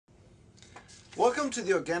Welcome to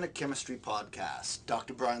the Organic Chemistry Podcast,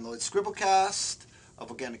 Dr. Brian Lloyd's Scribblecast of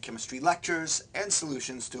organic chemistry lectures and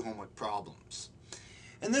solutions to homework problems.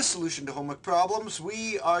 In this solution to homework problems,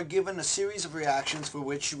 we are given a series of reactions for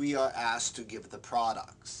which we are asked to give the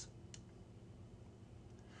products.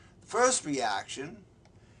 The first reaction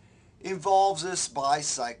involves this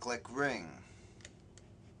bicyclic ring.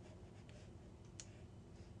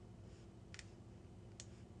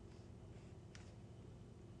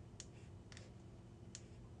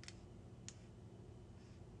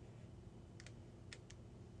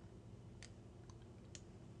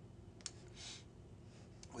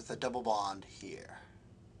 With a double bond here.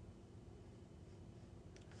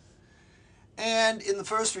 And in the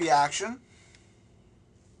first reaction,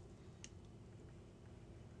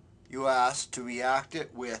 you are asked to react it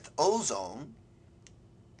with ozone,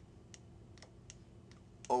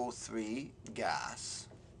 O3 gas,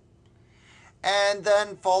 and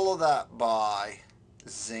then follow that by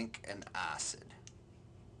zinc and acid.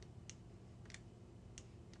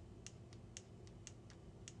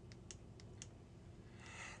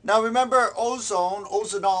 Now remember,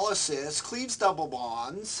 ozonolysis cleaves double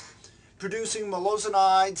bonds, producing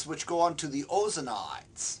malosonides which go on to the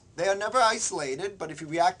ozonides. They are never isolated, but if you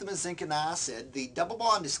react them as zinc and acid, the double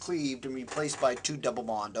bond is cleaved and replaced by two double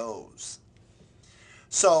bond O's.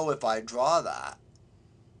 So if I draw that,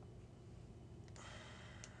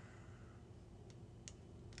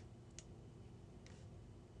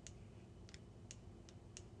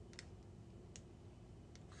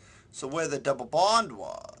 so where the double bond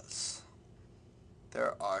was,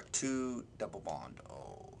 there are two double bond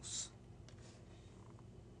O's.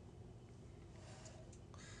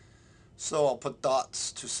 So I'll put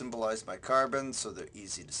dots to symbolize my carbons so they're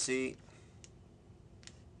easy to see.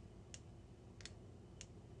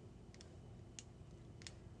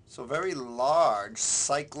 So very large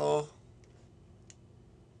cyclo,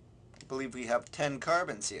 I believe we have 10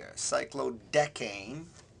 carbons here, cyclohexene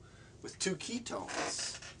with two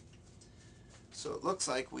ketones. So it looks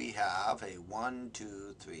like we have a 1,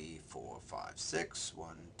 2, 3, 4, 5, 6.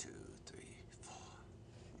 1, 2, 3, 4.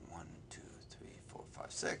 1, 2, 3, 4,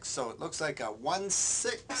 5, 6. So it looks like a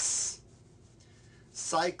 1,6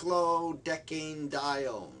 cyclohexene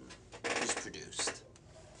dione is produced.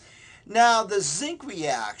 Now the zinc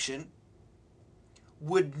reaction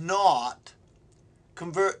would not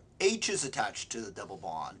convert H's attached to the double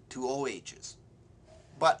bond to OHs.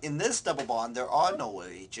 But in this double bond there are no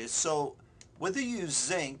OHs, so whether you use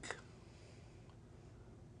zinc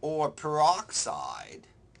or peroxide,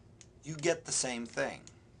 you get the same thing.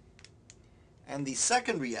 And the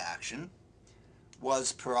second reaction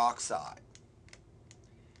was peroxide.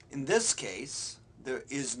 In this case, there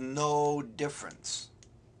is no difference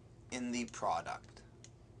in the product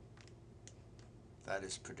that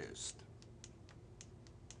is produced.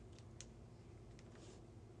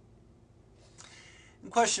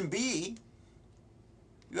 In question B,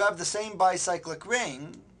 you have the same bicyclic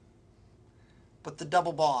ring, but the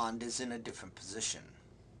double bond is in a different position.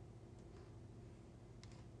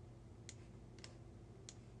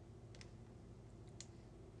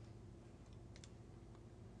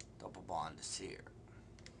 Double bond is here.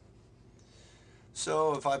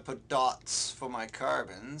 So if I put dots for my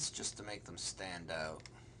carbons, just to make them stand out,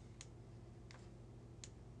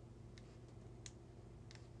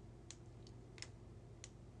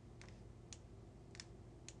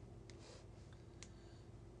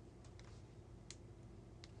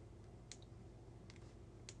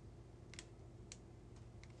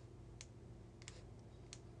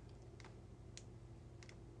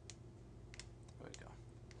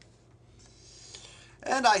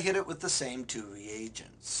 and I hit it with the same two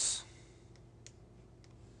reagents.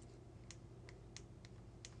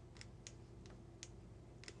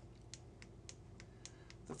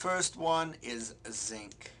 The first one is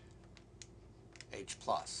zinc, H+.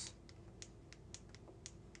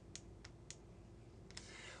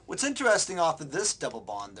 What's interesting, off of this double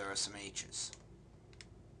bond there are some H's.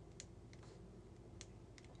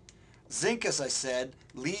 Zinc, as I said,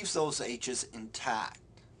 leaves those H's intact.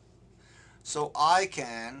 So I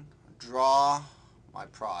can draw my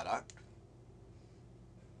product.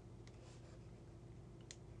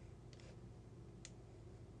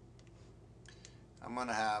 I'm going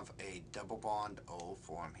to have a double bond O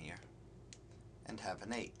form here and have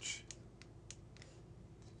an H.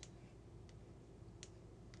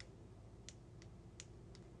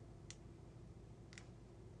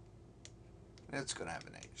 It's going to have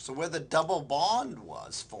an H. So where the double bond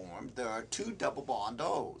was formed, there are two double bond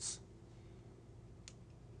O's.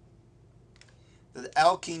 The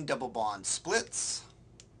alkene double bond splits,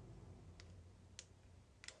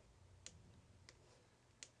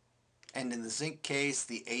 And in the zinc case,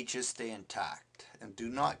 the H's stay intact and do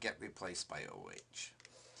not get replaced by OH.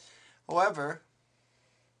 However,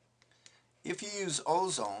 if you use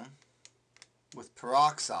ozone with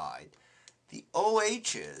peroxide, the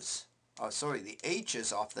H's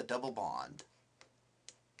off the double bond,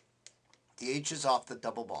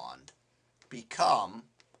 become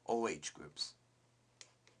OH groups.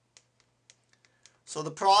 So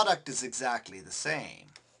the product is exactly the same.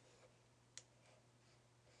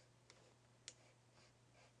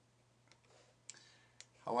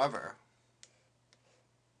 However,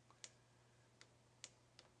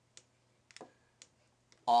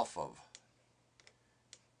 off of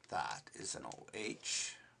that is an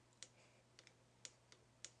OH.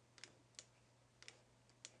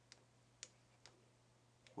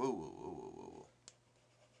 Whoa, whoa, whoa, whoa, whoa.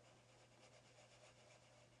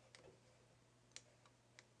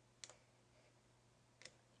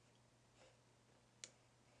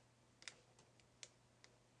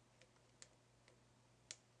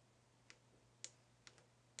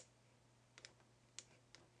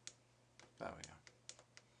 There we go.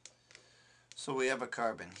 So we have a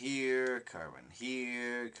carbon here, carbon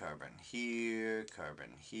here, carbon here,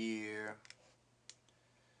 carbon here.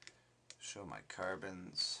 Show my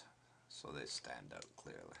carbons so they stand out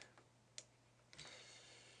clearly.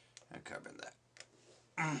 And carbon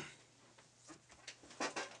that.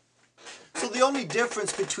 So the only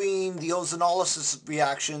difference between the ozonolysis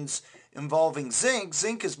reactions involving zinc,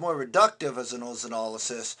 zinc is more reductive as an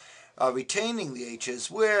ozonolysis, retaining the H's,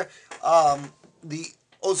 where the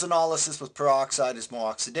ozonolysis with peroxide is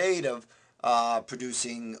more oxidative,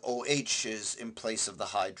 producing OHs in place of the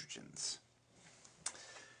hydrogens.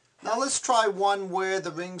 Now let's try one where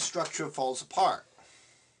the ring structure falls apart.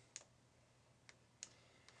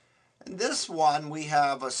 In this one we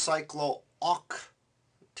have a cyclohexane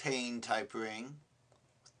type ring,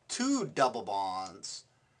 2 double bonds.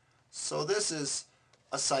 So this is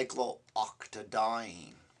a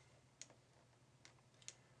cyclooctadiene.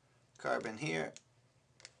 Carbon here.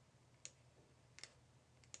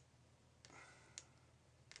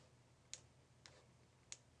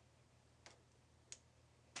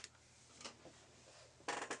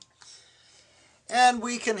 And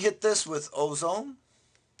we can hit this with ozone.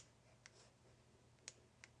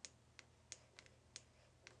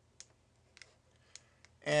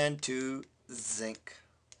 And 2 zinc.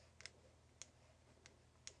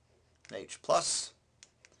 H+.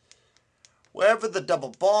 Wherever the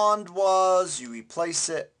double bond was, you replace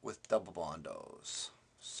it with double bond O's.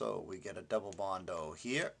 So we get a double bond O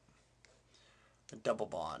here, a double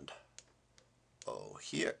bond O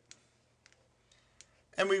here.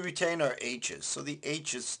 And we retain our H's, so the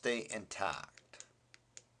H's stay intact.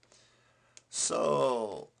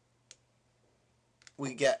 So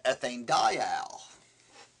we get ethane dial.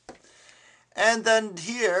 And then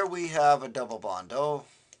here we have a double bond O.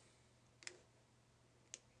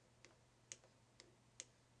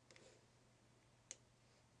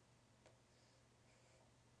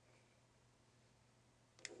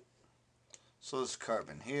 So there's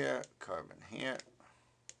carbon here, carbon here.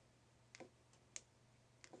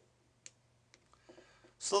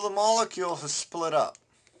 So the molecule has split up,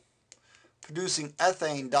 producing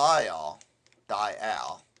ethane dial,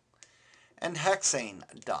 and hexane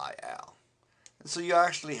dial. And so you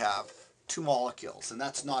actually have 2 molecules, and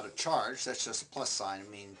that's not a charge, that's just a plus sign,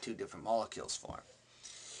 meaning 2 different molecules form.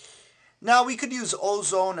 Now we could use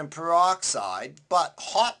ozone and peroxide, but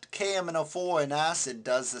hot KMNO4 in acid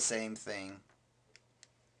does the same thing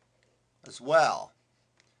as well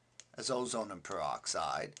as ozone and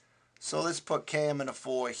peroxide. So let's put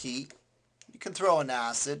KMNO4 heat. You can throw an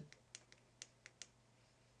acid.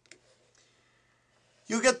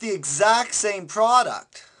 You get the exact same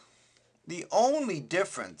product. The only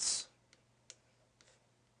difference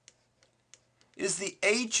is the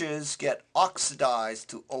H's get oxidized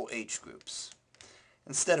to OH groups.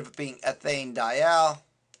 Instead of it being ethane dial,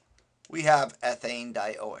 we have ethane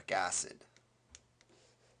dioic acid.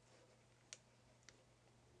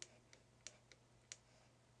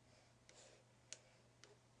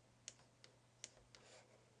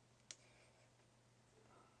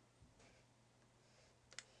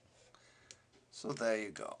 So there you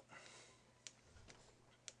go.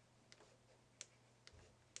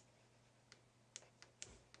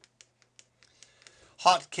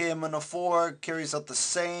 Hot KMNO4 carries out the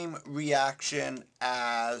same reaction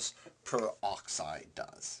as peroxide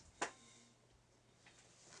does.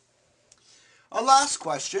 Our last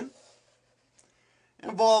question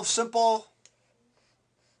involves simple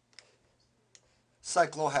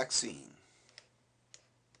cyclohexene.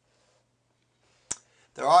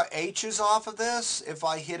 There are H's off of this if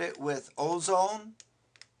I hit it with ozone.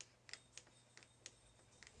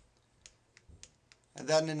 And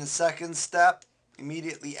then in the second step,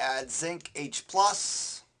 immediately add zinc H+.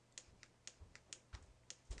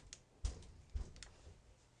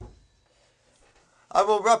 I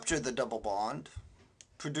will rupture the double bond,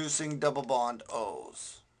 producing double bond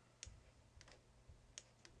O's.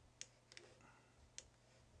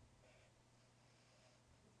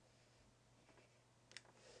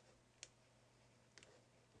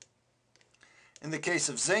 In the case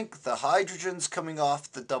of zinc, the hydrogens coming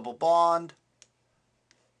off the double bond,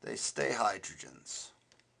 they stay hydrogens.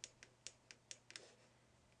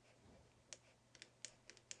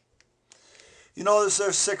 You notice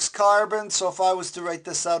there's 6 carbons, so if I was to write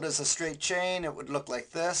this out as a straight chain, it would look like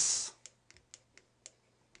this.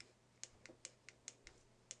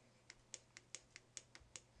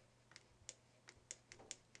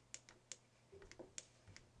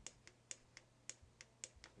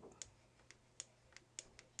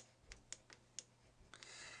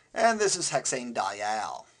 And this is hexane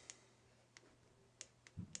dial.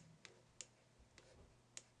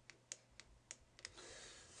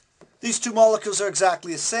 These two molecules are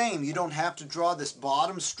exactly the same. You don't have to draw this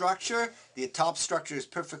bottom structure. The top structure is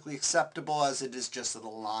perfectly acceptable as it is just a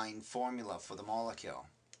line formula for the molecule.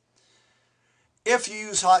 If you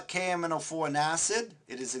use hot KMNO4 and acid,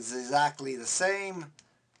 it is exactly the same,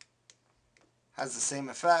 has the same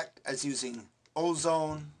effect as using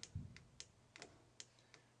ozone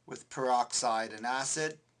with peroxide and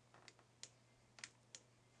acid.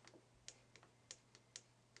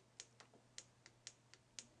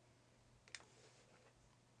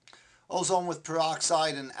 Ozone with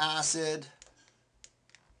peroxide and acid.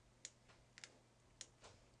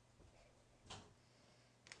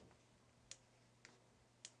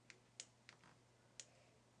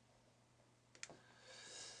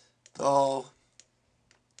 So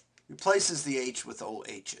replaces the H with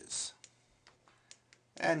OHs.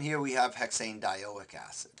 And here we have hexane dioic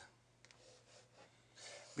acid.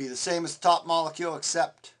 Be the same as the top molecule,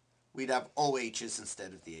 except we'd have OHs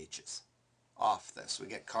instead of the H's. Off this, we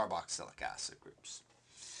get carboxylic acid groups.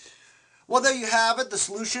 Well, there you have it, the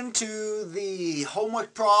solution to the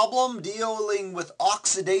homework problem dealing with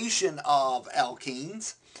oxidation of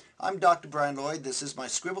alkenes. I'm Dr. Brian Lloyd. This is my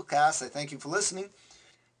Scribblecast. I thank you for listening.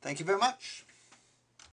 Thank you very much.